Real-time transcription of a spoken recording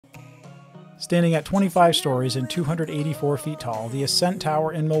Standing at 25 stories and 284 feet tall, the Ascent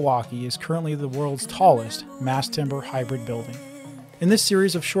Tower in Milwaukee is currently the world's tallest mass timber hybrid building. In this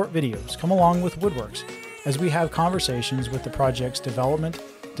series of short videos, come along with WoodWorks as we have conversations with the project's development,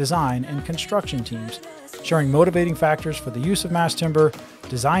 design, and construction teams, sharing motivating factors for the use of mass timber,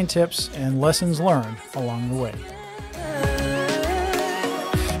 design tips, and lessons learned along the way.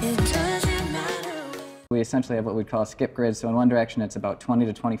 We essentially have what we call a skip grid, so in one direction it's about 20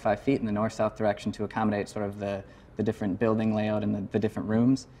 to 25 feet in the north-south direction to accommodate sort of the different building layout and the different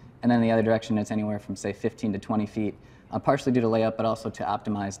rooms. And then in the other direction it's anywhere from, say, 15 to 20 feet, partially due to layout, but also to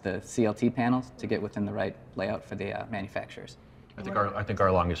optimize the CLT panels to get within the right layout for the manufacturers. I think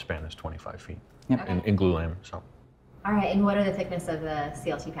our longest span is 25 feet. Yep. Okay. in glulam. So. All right, and what are the thickness of the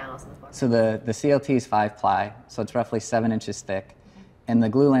CLT panels on the floor? So the CLT is 5-ply, so it's roughly 7 inches thick. And the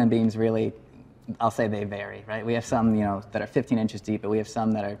glulam beams really, I'll say they vary, right? We have some, that are 15 inches deep, but we have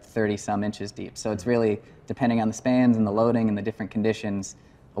some that are 30-some inches deep. So it's really, depending on the spans and the loading and the different conditions,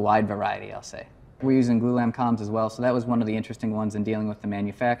 a wide variety, I'll say. We're using glulam columns as well, so that was one of the interesting ones in dealing with the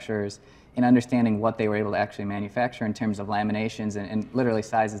manufacturers in understanding what they were able to actually manufacture in terms of laminations and literally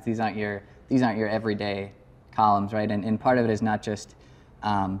sizes. These aren't your everyday columns, right? And part of it is not just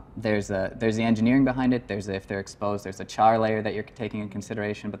there's the engineering behind it. If they're exposed, there's a char layer that you're taking in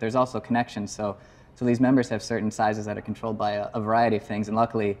consideration, but there's also connections. So these members have certain sizes that are controlled by a variety of things. And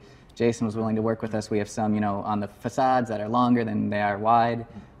luckily, Jason was willing to work with us. We have some, on the facades that are longer than they are wide,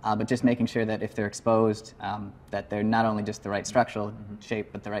 but just making sure that if they're exposed, that they're not only just the right structural shape,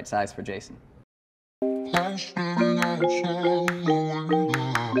 but the right size for Jason.